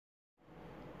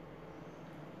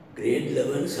Grade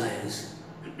 11 Science,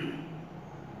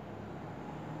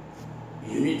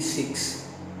 Unit 6,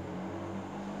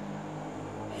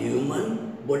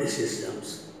 Human Body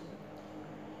Systems.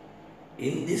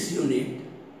 In this unit,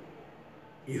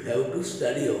 you have to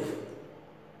study of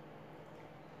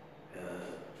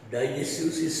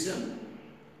digestive system,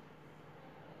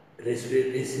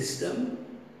 respiratory system,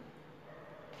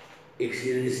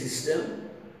 auxiliary system,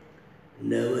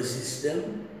 nervous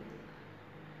system,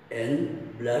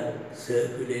 and blood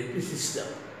circulatory system.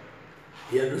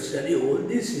 You have to study all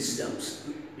these systems.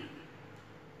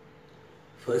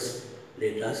 First,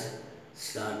 let us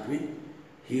start with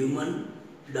human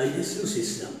digestive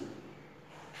system.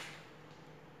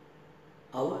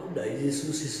 Our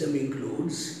digestive system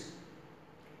includes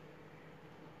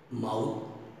mouth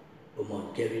or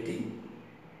mouth cavity,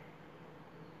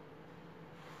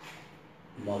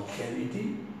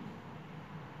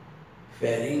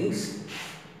 pharynx,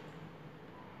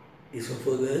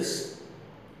 esophagus,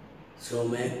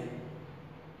 stomach,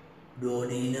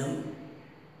 duodenum.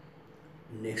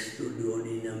 Next to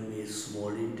duodenum is small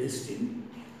intestine,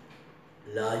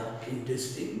 large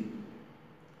intestine,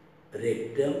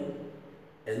 rectum,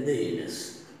 and the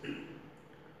anus.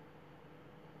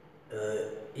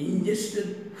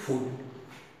 Ingested food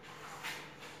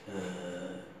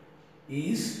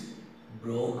is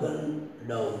broken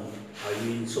down,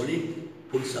 solid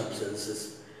food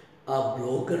substances are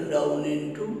broken down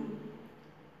into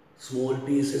small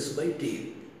pieces by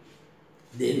teeth.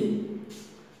 Then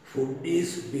food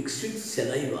is mixed with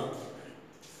saliva.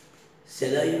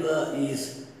 Saliva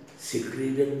is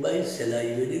secreted by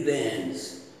salivary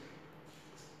glands.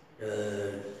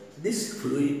 This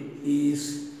fluid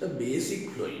is a basic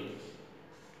fluid.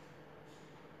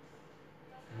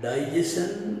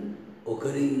 Digestion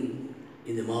occurring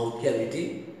in the mouth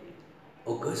cavity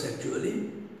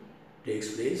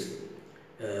takes place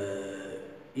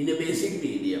in a basic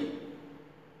medium.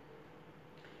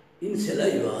 In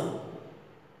saliva,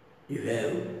 you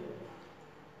have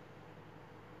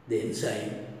the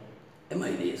enzyme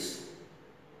amylase.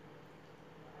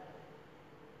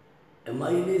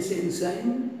 Amylase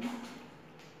enzyme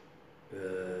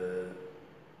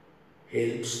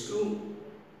helps to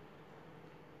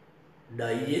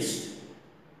digest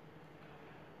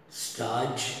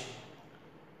starch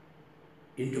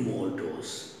into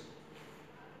maltose.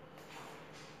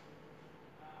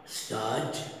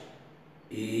 Starch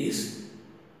is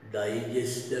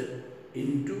digested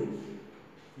into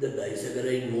the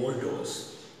disaccharide maltose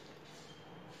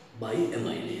by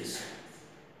amylase.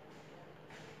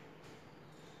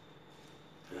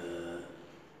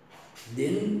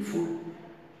 Then food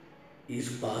is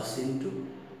passed into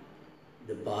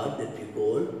the part that we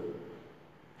call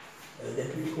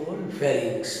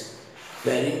pharynx.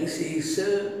 Pharynx is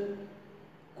a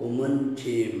common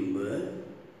chamber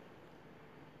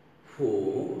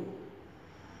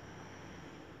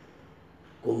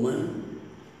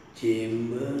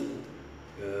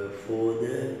for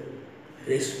the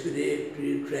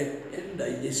respiratory tract and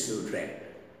digestive tract.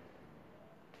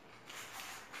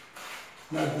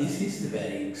 Now this is the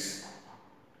pharynx.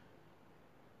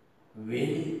 When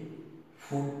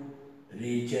food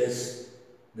reaches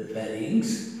the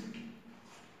pharynx,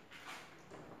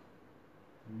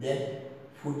 that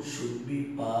food should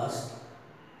be passed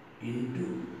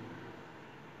into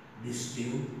this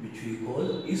tube which we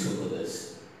call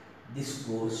esophagus. This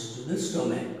goes to the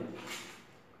stomach.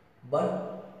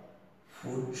 But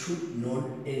food should not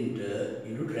enter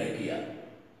into trachea.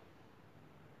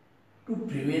 To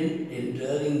prevent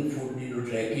entering food into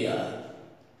trachea,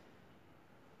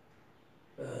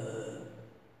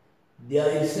 there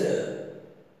is a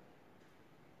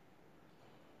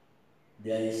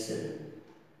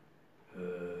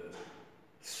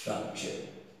structure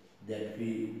that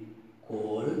we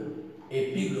call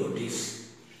epiglottis.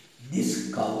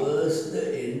 This covers the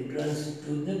entrance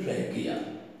to the trachea.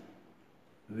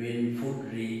 When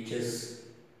food reaches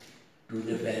to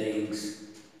the pharynx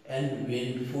and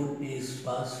when food is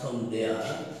passed from there,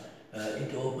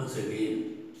 it opens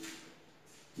again.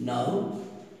 Now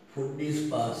food is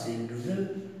passed into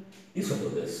the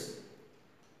esophagus.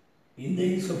 In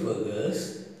the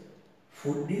esophagus,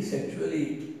 food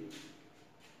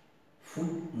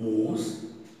moves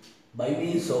by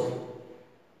means of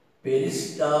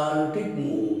peristaltic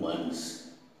movements.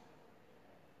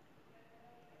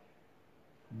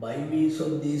 By means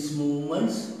of these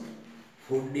movements,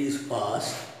 food is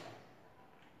passed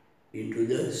into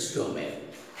the stomach.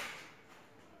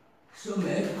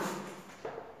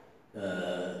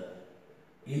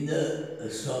 In the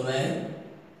stomach,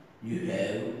 you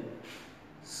have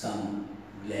some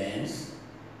glands,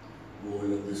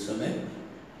 wall of the stomach,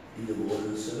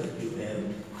 stomach you have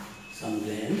some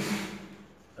glands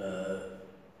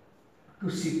to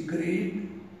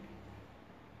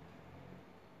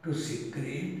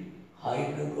secrete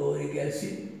hydrochloric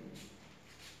acid,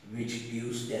 which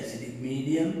gives the acidic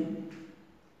medium,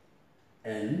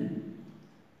 and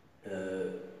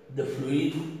the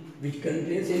fluid which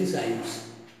contains enzymes.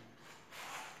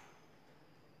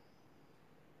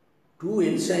 Two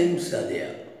enzymes are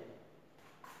there.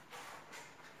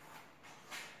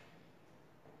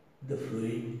 The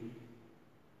fluid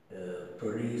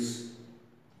produced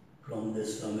from the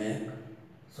stomach,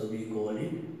 so we call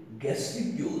it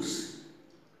gastric juice.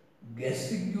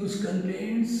 Gastric juice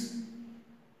contains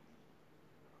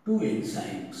two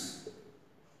enzymes.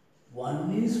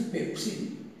 One is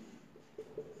pepsin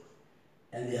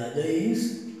and the other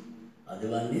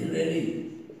one is renin.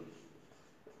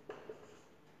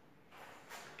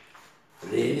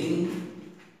 Renin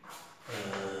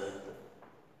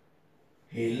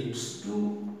helps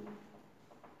to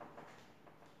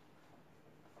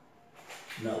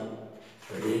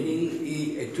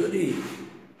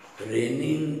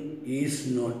renin is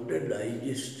not a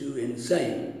digestive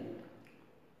enzyme.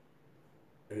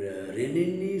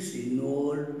 Renin is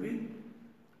involved with,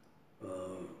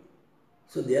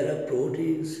 so there are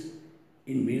proteins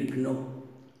in milk now.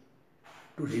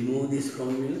 To remove this from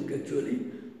milk, actually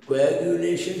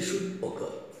coagulation should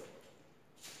occur.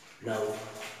 Now,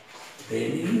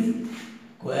 renin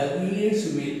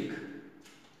coagulates milk.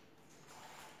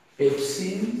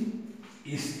 Pepsin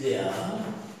is there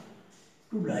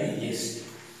to digest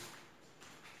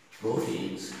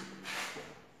proteins.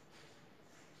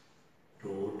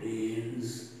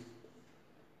 Proteins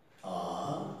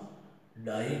are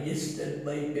digested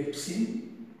by pepsin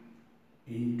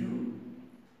into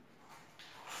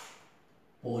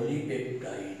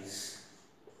polypeptides.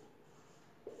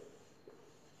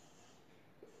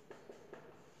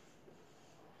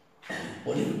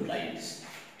 Polypeptides.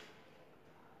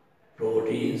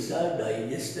 Proteins are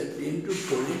digested into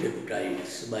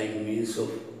polypeptides by means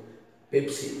of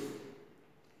pepsin.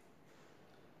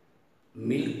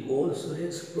 Milk also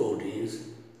has proteins.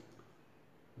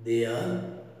 They are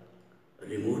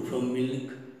removed from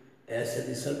milk as a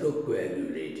result of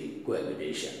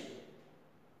coagulation.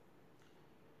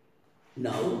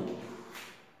 Now,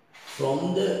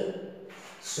 from the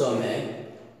stomach,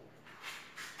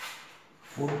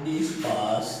 food is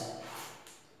passed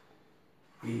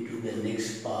into the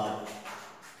next part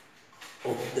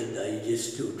of the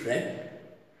digestive tract,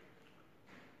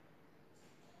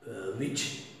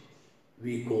 which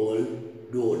we call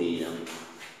duodenum.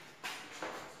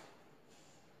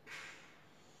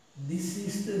 This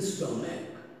is the stomach.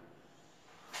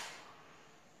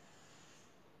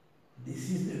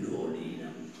 This is the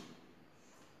duodenum.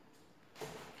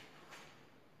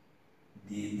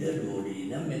 The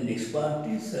duodenum, and next part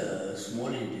is small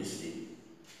intestine.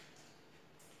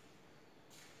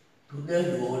 To the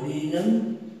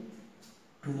duodenum,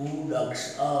 two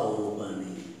ducts are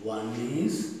opening. One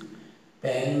is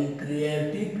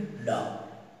pancreatic duct.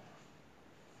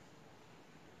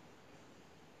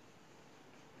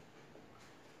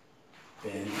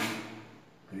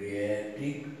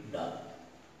 Pancreatic duct.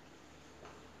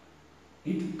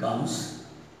 It comes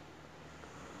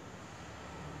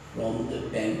from the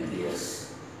pancreas.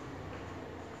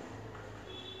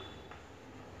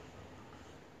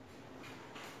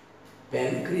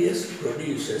 Pancreas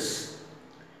produces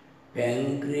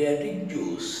pancreatic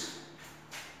juice,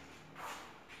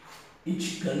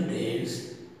 which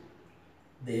contains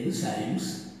the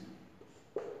enzymes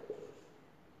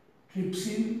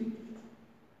trypsin,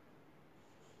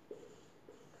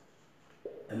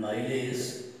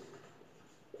 amylase,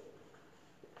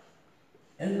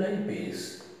 and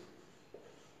lipase.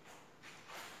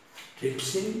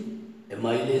 Trypsin,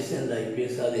 amylase, and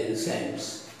lipase are the enzymes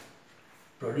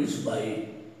produced by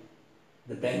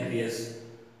the pancreas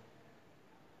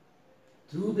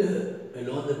along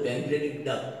the pancreatic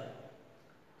duct.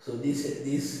 So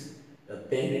this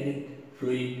pancreatic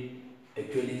fluid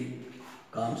actually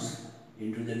comes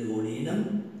into the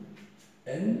duodenum,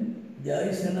 and there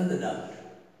is another duct.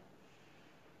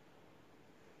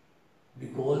 We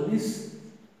call this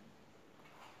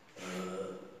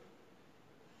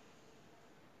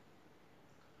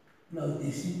now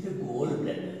this is the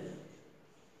gallbladder.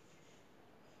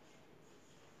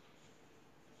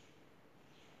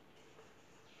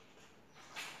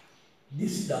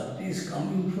 This duct is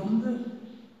coming from the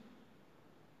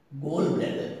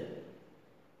gallbladder.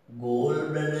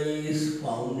 Gallbladder is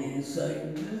found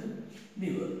inside the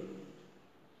liver.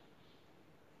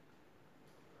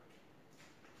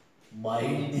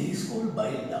 This is called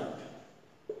bile duct.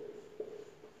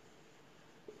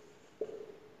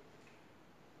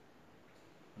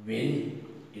 when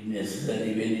it is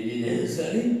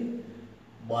necessary,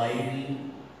 bile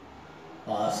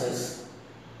passes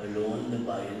along the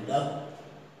bile duct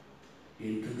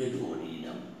into the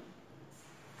duodenum.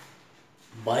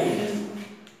 Bile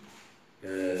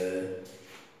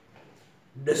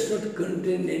does not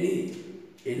contain any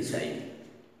enzyme.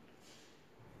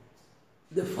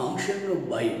 The function of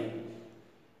bile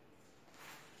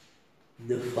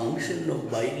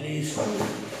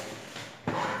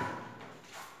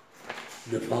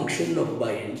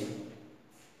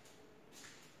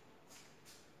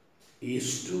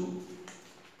is to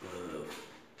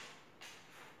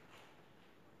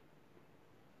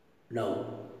now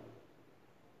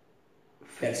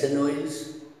fats and oils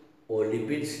or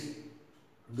lipids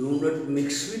do not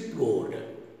mix with water,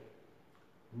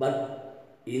 but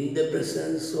in the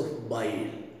presence of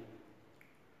bile,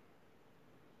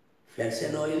 fats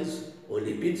and oils or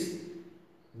lipids,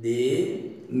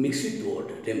 they mix with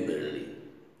water temporarily.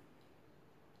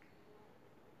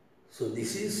 So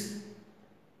this is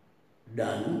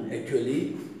done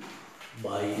actually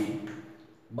by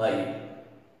bile.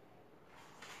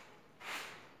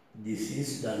 This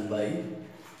is done by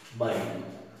bile.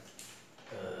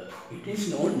 It is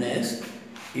known as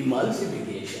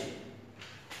emulsification.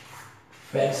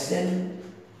 Fats and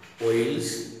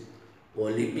oils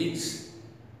or lipids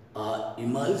are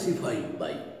emulsified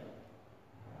by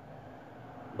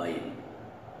bile.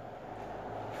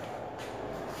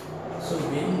 So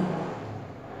when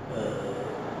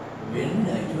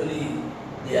actually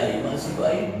they are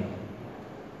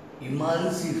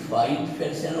emulsified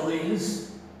fats and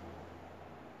oils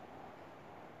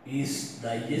is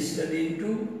digested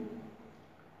into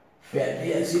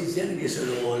fatty acids and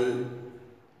glycerol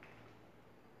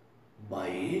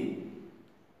by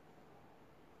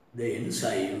the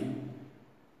enzyme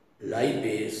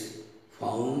lipase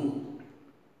found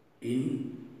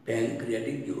in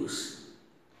pancreatic juice.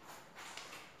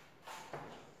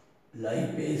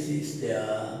 Lipase is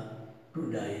there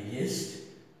to digest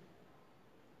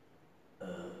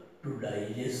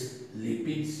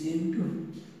lipids into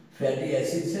fatty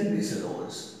acids and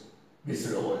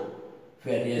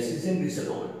fatty acids and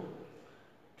glycerol.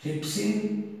 Trypsin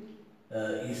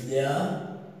is there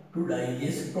to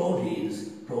digest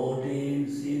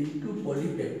proteins into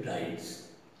polypeptides.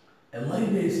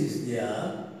 Amylase is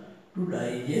there to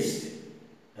digest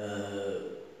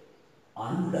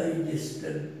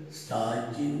undigested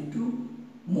starch into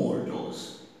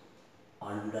maltose.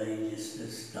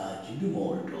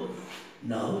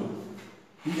 Now,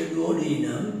 in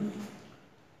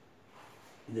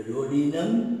the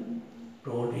duodenum,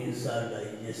 proteins are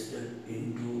digested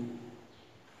into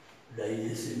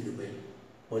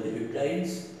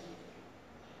polypeptides,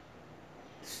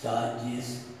 starch is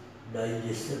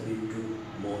digested into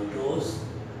maltose,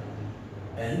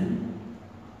 and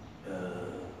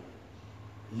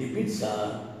lipids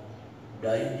are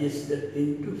digested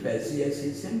into fatty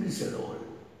acids and glycerol.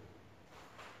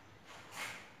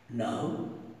 Now,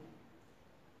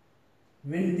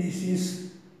 when this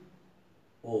is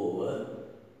over,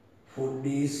 food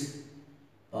is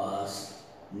passed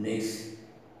next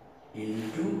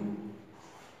into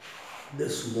the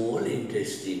small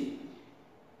intestine.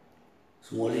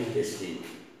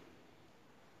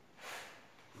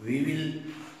 We will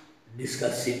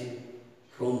discuss it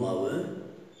from our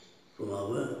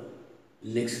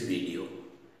next video.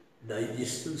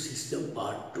 Digestive system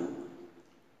part 2.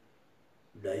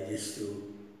 Digestive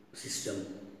system.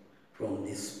 From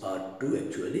this part 2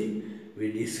 actually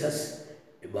we discuss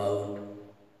about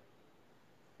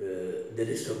the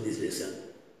rest of this lesson.